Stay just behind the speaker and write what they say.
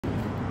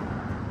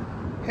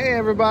Hey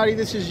everybody,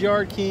 this is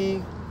Yard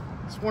King.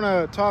 Just want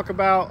to talk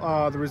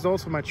about the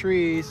results of my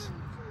trees.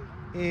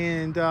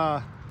 And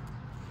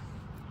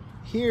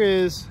here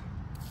is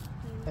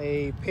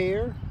a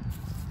pear.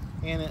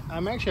 And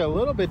I'm actually a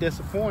little bit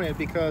disappointed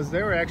because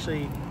there were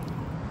actually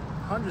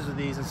hundreds of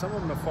these and some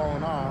of them have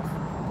fallen off,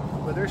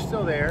 but they're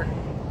still there.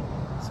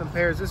 Some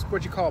pears, this is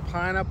what you call a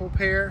pineapple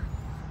pear.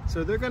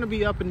 So they're going to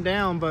be up and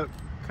down, but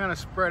kind of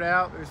spread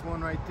out. There's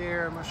one right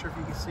there. I'm not sure if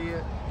you can see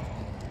it.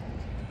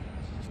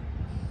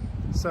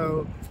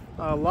 So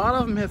a lot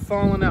of them have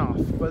fallen off,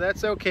 but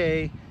that's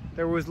okay.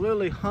 There was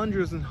literally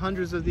hundreds and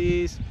hundreds of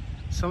these.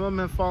 Some of them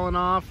have fallen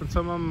off and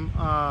some of them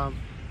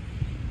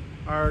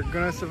are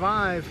gonna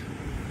survive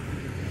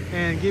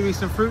and give me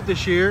some fruit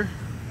this year.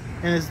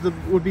 And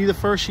would be the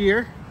first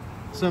year.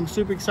 So I'm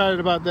super excited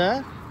about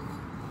that.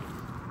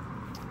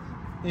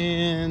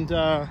 And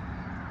the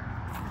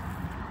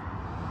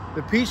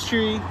peach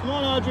tree, come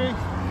on Audrey.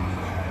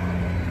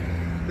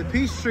 The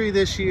peach tree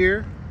this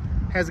year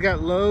has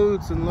got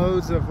loads and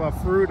loads of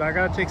fruit. I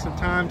gotta take some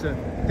time to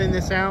thin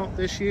this out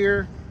this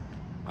year.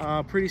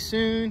 Pretty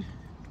soon,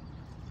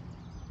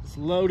 it's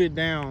loaded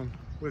down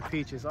with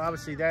peaches.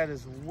 Obviously that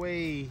is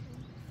way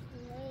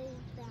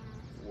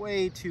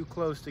too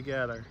close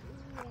together.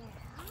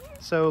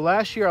 So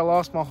last year I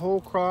lost my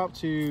whole crop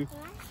to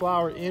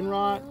flower end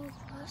rot.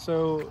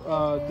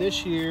 So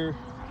this year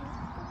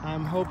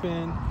I'm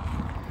hoping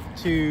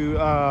to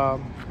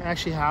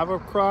actually have a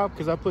crop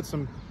because I put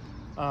some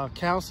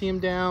calcium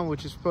down,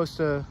 which is supposed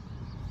to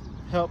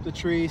help the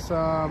tree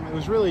some. It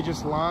was really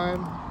just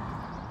lime,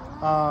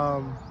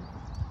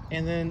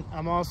 and then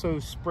I'm also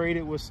sprayed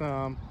it with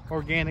some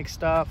organic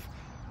stuff.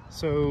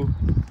 So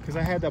because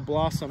I had that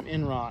blossom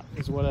end rot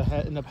is what I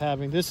ended up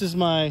having. This is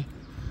my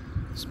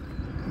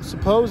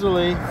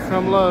supposedly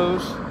from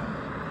Lowe's,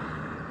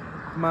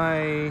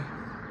 my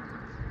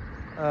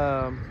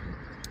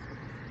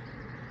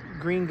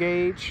green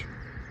Gage.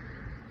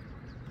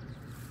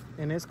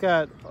 And it's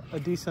got a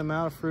decent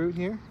amount of fruit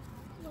here.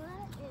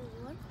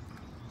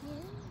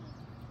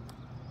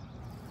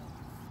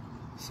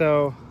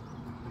 So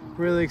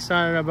really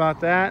excited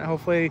about that.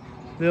 Hopefully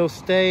they'll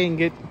stay and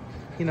get,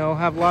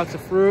 have lots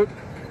of fruit.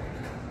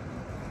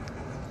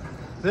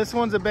 This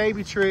one's a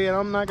baby tree and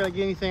I'm not gonna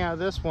get anything out of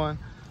this one.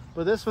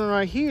 But this one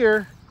right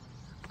here,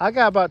 I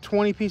got about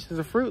 20 pieces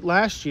of fruit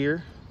last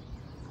year.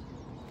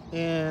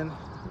 And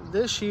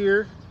this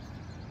year,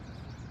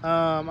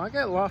 I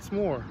got lots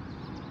more.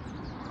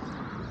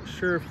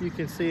 Sure if you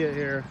can see it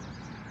here.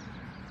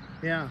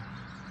 Yeah,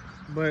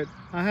 but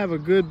I have a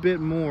good bit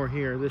more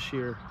here this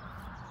year.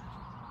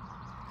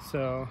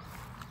 So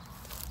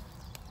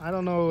I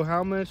don't know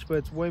how much, but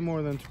it's way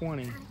more than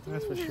 20,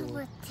 that's for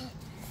sure.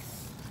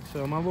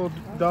 So my little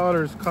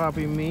daughter's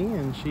copying me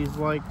and she's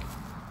like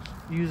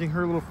using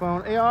her little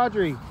phone. Hey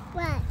Audrey,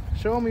 what?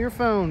 Show me your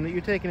phone that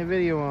you're taking a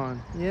video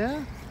on.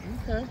 Yeah,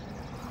 okay.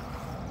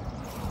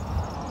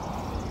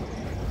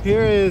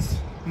 Here is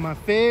my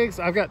figs.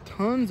 I've got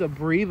tons of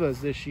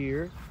brevas this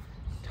year,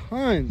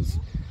 tons.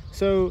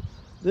 So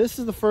this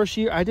is the first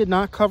year I did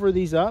not cover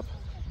these up,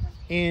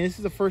 and this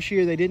is the first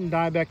year they didn't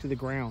die back to the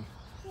ground,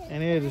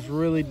 and it has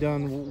really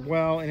done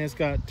well, and it's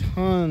got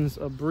tons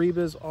of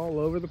brevas all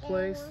over the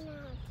place.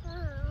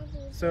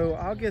 So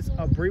I'll get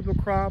a breva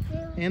crop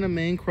and a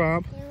main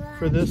crop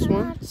for this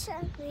one.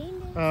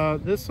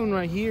 This one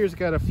right here has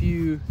got a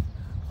few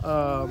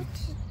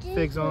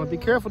figs on it. Be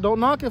careful, don't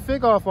knock a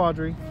fig off,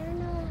 Audrey.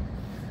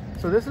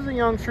 So this is a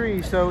young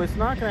tree, so it's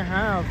not going to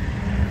have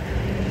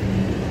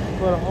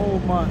but a whole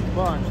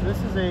bunch. This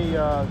is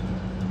a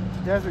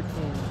desert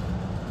king.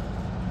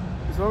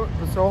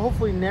 So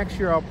hopefully next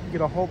year I'll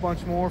get a whole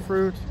bunch more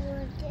fruit,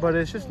 but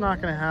it's just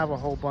not going to have a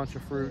whole bunch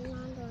of fruit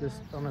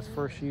on this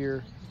first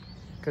year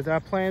because I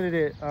planted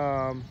it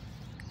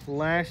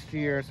last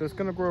year, so it's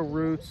going to grow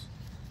roots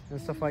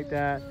and stuff like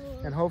that,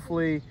 and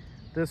hopefully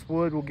this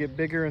wood will get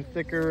bigger and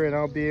thicker and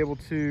I'll be able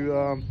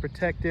to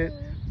protect it,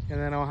 and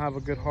then I'll have a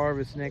good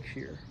harvest next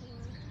year.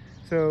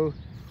 So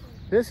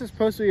this is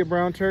supposed to be a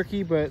brown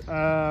turkey, but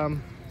I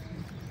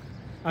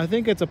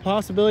think it's a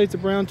possibility it's a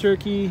brown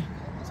turkey.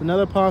 It's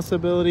another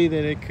possibility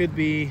that it could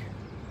be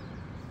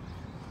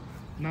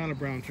not a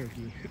brown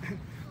turkey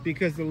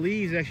because the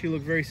leaves actually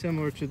look very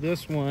similar to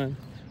this one,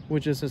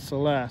 which is a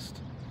Celeste,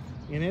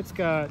 and it's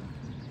got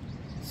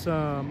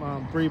some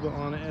breva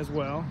on it as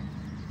well.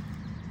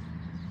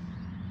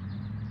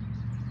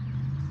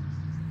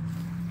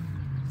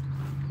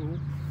 Cool.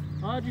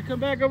 Audrey, come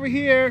back over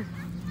here.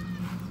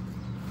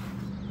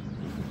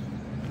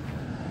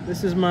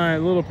 This is my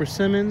little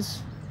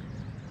persimmons.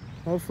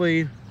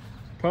 Hopefully,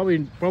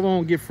 probably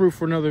won't get fruit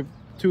for another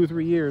 2 or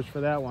 3 years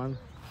for that one.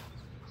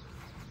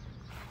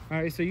 All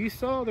right, so you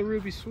saw the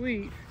Ruby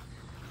Sweet,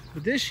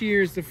 but this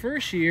year is the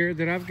first year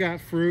that I've got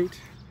fruit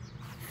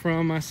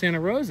from my Santa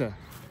Rosa.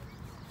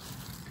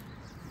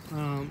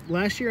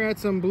 Last year I had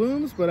some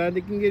blooms, but I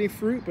didn't get any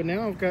fruit, but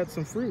now I've got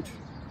some fruit.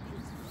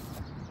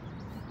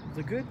 It's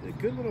a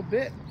good little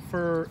bit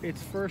for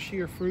its first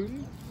year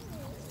fruiting.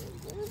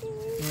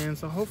 And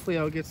so hopefully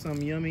I'll get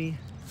some yummy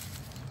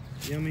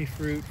Yummy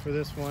fruit for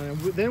this one. And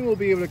then we'll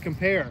be able to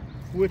compare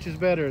which is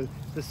better,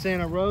 the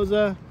Santa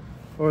Rosa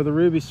or the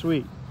Ruby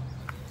Sweet.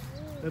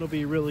 It'll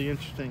be really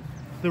interesting.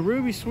 The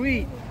Ruby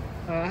Sweet,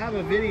 I have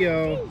a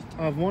video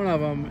of one of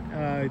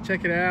them.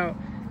 Check it out.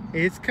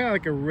 It's kind of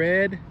like a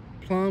red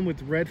plum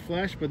with red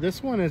flesh, but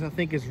this one is, I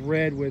think, is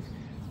red with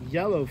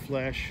yellow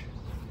flesh.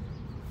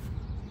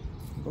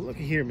 But look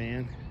at here,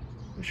 man.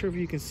 I'm not sure if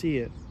you can see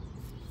it.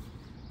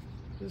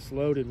 It's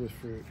loaded with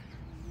fruit.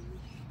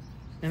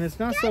 And it's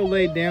not so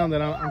laid down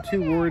that I'm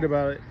too worried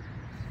about it,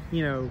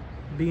 you know,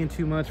 being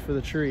too much for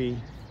the tree.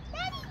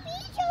 Daddy,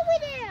 beach over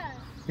there.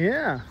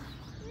 Yeah.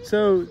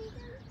 So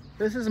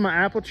this is my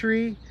apple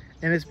tree,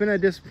 and it's been a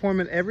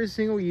disappointment every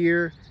single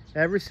year.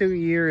 Every single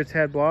year it's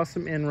had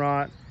blossom end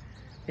rot.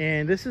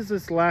 And this is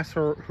its last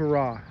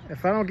hurrah.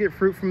 If I don't get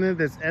fruit from it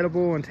that's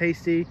edible and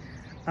tasty,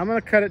 I'm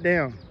gonna cut it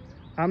down.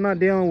 I'm not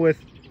dealing with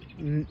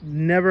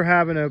never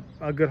having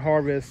a good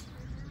harvest.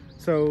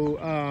 So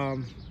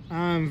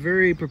I'm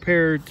very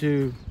prepared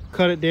to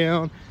cut it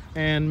down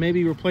and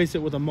maybe replace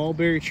it with a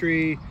mulberry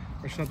tree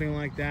or something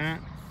like that.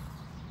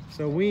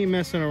 So we ain't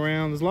messing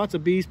around. There's lots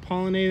of bees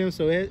pollinating,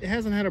 so it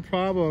hasn't had a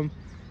problem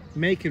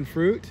making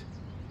fruit,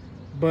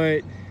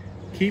 but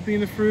keeping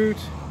the fruit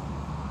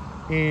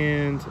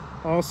and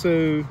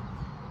also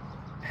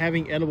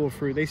having edible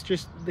fruit,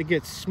 they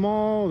get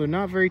small, they're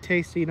not very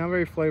tasty, not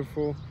very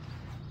flavorful.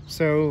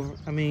 So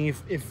I mean,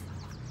 if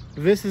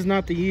this is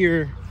not the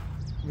year,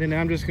 then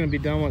I'm just gonna be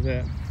done with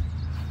it.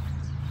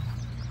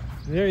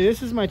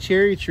 This is my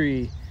cherry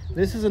tree.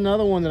 This is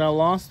another one that I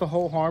lost the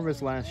whole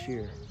harvest last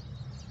year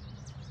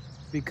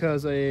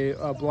because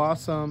a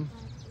blossom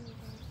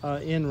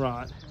end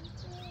rot.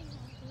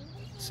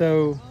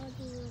 So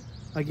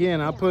again,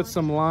 I put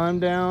some lime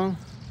down.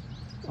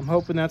 I'm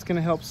hoping that's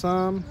gonna help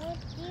some.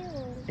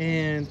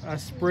 And I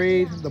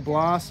sprayed the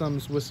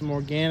blossoms with some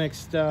organic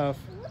stuff.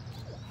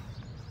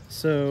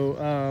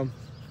 So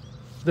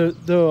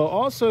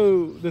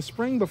also the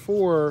spring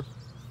before,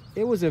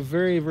 it was a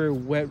very, very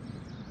wet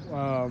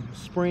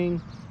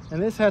spring,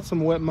 and this had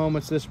some wet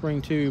moments this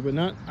spring too, but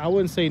not, I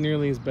wouldn't say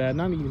nearly as bad,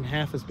 not even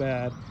half as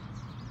bad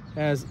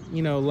as,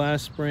 you know,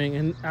 last spring.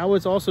 And I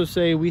would also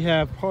say we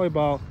have probably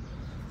about,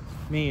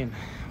 man,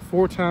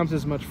 4 times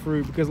as much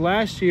fruit, because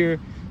last year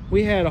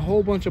we had a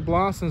whole bunch of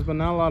blossoms but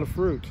not a lot of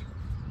fruit.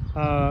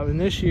 And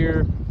this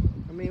year,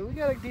 I mean, we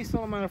got a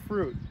decent amount of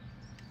fruit.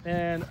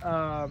 And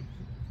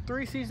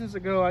 3 seasons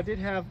ago I did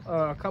have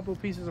a couple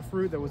of pieces of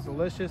fruit that was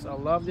delicious. I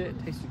loved it.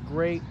 It tasted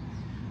great.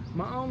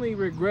 My only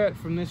regret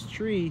from this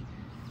tree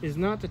is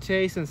not the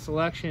taste and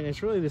selection,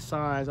 it's really the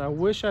size. I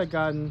wish I'd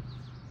gotten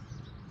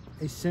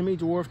a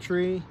semi-dwarf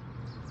tree,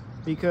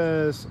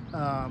 because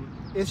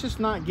it's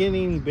just not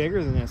getting any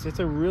bigger than this. It's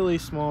a really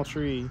small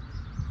tree,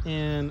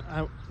 and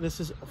this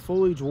is a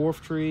fully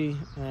dwarf tree.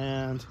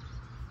 And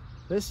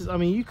this is, I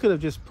mean, you could have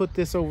just put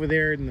this over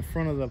there in the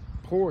front of the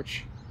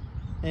porch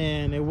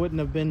and it wouldn't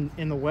have been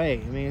in the way.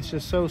 I mean, it's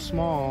just so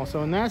small.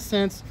 So in that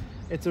sense,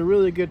 it's a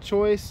really good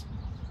choice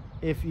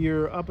if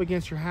you're up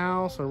against your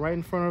house or right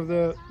in front of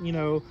the, you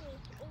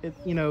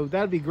know,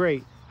 that'd be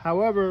great.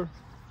 However,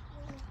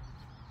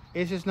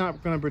 it's just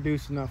not going to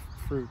produce enough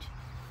fruit.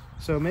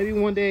 So maybe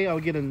one day I'll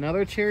get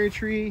another cherry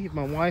tree if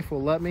my wife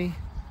will let me,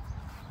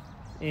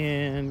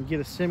 and get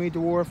a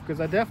semi-dwarf, because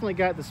I definitely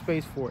got the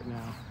space for it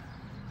now.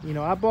 You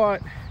know, I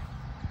bought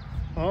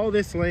all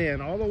this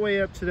land all the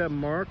way up to that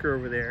marker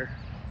over there.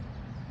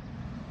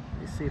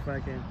 Let's see if I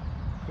can,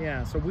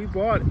 yeah, so we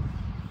bought it.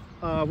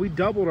 We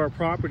doubled our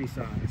property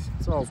size.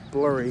 It's all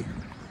blurry.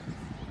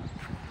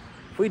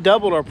 We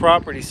doubled our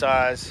property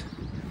size,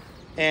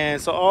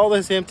 and so all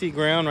this empty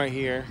ground right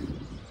here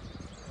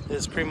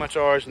is pretty much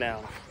ours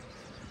now.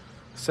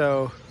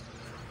 So,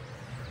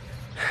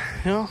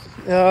 you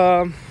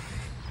know,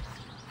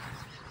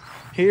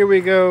 here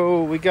we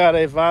go. We got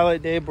a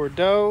Violet de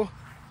Bordeaux.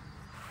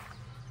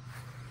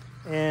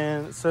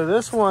 And so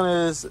this one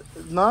is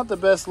not the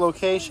best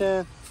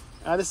location.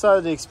 I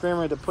decided to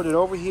experiment to put it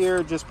over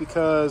here just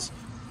because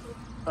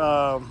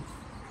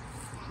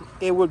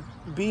it would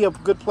be a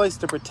good place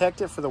to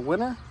protect it for the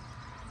winter.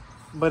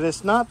 But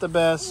it's not the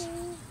best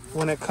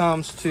when it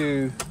comes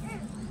to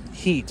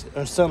heat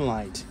or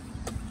sunlight.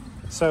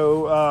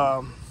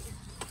 So,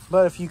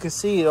 but if you can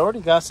see, it already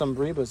got some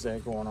brevas there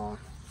going on.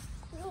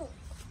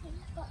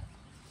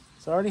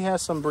 So it already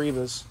has some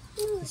brevas.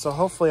 So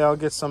hopefully I'll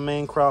get some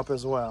main crop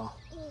as well.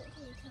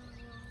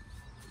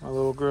 My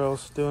little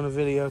girl's doing a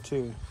video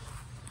too.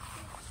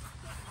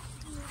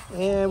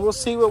 And we'll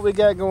see what we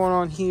got going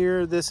on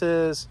here. This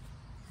is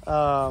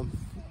going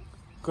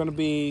to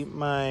be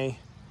my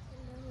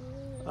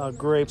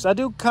grapes. I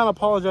do kind of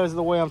apologize for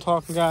the way I'm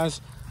talking, guys.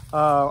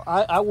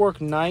 I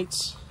work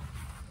nights,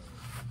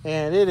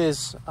 and it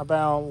is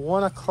about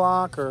 1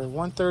 o'clock or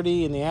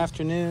 1:30 in the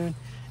afternoon.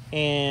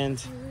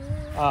 And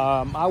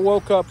I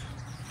woke up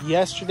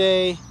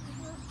yesterday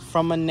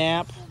from a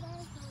nap,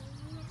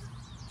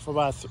 for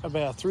about a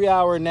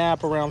 3-hour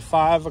nap around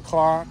 5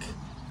 o'clock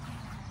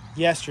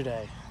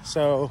yesterday.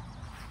 So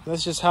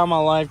that's just how my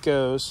life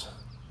goes.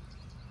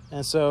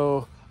 And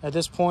so at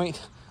this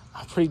point,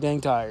 I'm pretty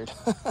dang tired.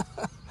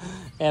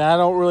 And I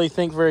don't really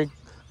think very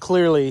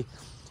clearly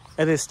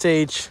at this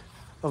stage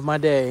of my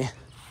day.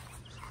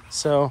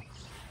 So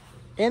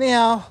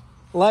anyhow,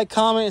 like,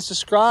 comment, and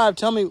subscribe.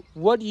 Tell me,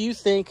 what do you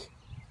think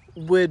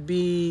would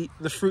be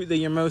the fruit that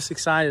you're most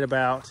excited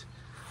about?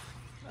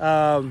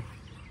 For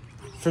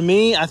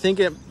me, I think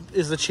it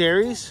is the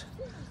cherries.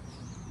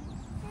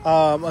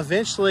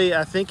 Eventually,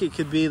 I think it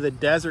could be the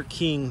Desert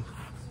King.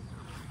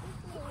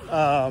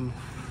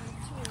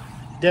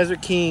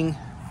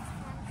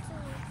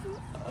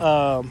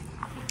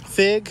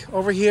 Fig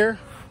over here.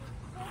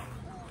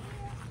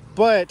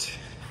 But,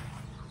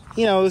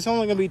 you know, there's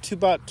only going to be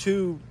about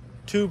two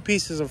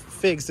pieces of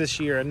figs this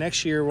year, and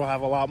next year we'll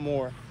have a lot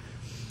more.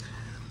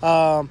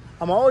 I'm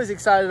always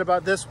excited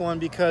about this one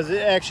because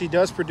it actually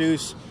does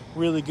produce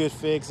really good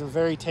figs and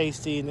very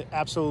tasty and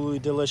absolutely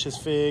delicious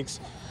figs.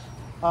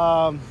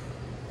 I'm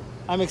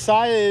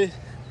excited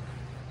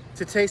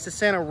to taste the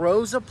Santa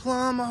Rosa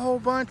Plum a whole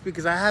bunch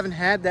because I haven't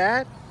had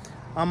that.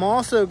 I'm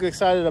also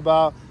excited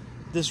about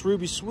this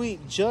Ruby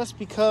Sweet just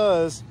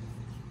because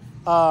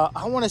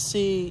I want to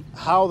see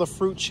how the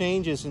fruit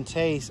changes in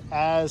taste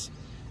as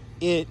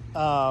it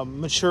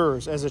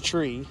matures as a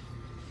tree.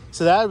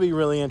 So that would be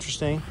really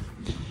interesting.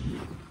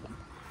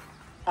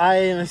 I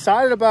am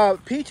excited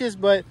about peaches,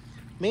 but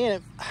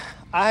man,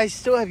 I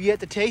still have yet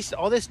to taste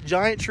all this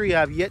giant tree. I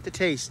have yet to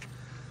taste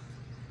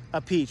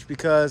a peach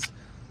because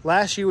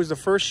last year was the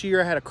first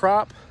year I had a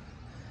crop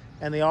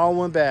and they all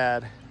went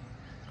bad.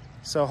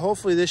 So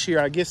hopefully this year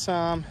I get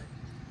some,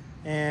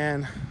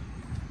 and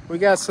we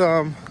got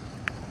some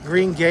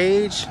green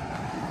Gage.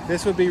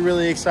 This would be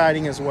really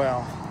exciting as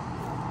well.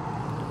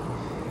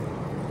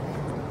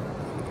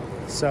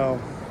 So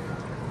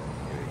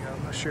there you go.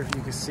 I'm not sure if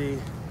you can see.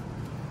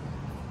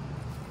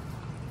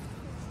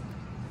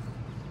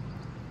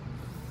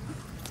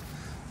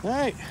 All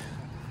right,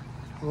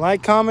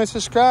 like, comment,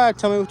 subscribe.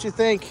 Tell me what you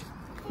think.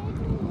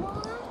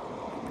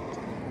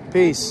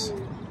 Peace.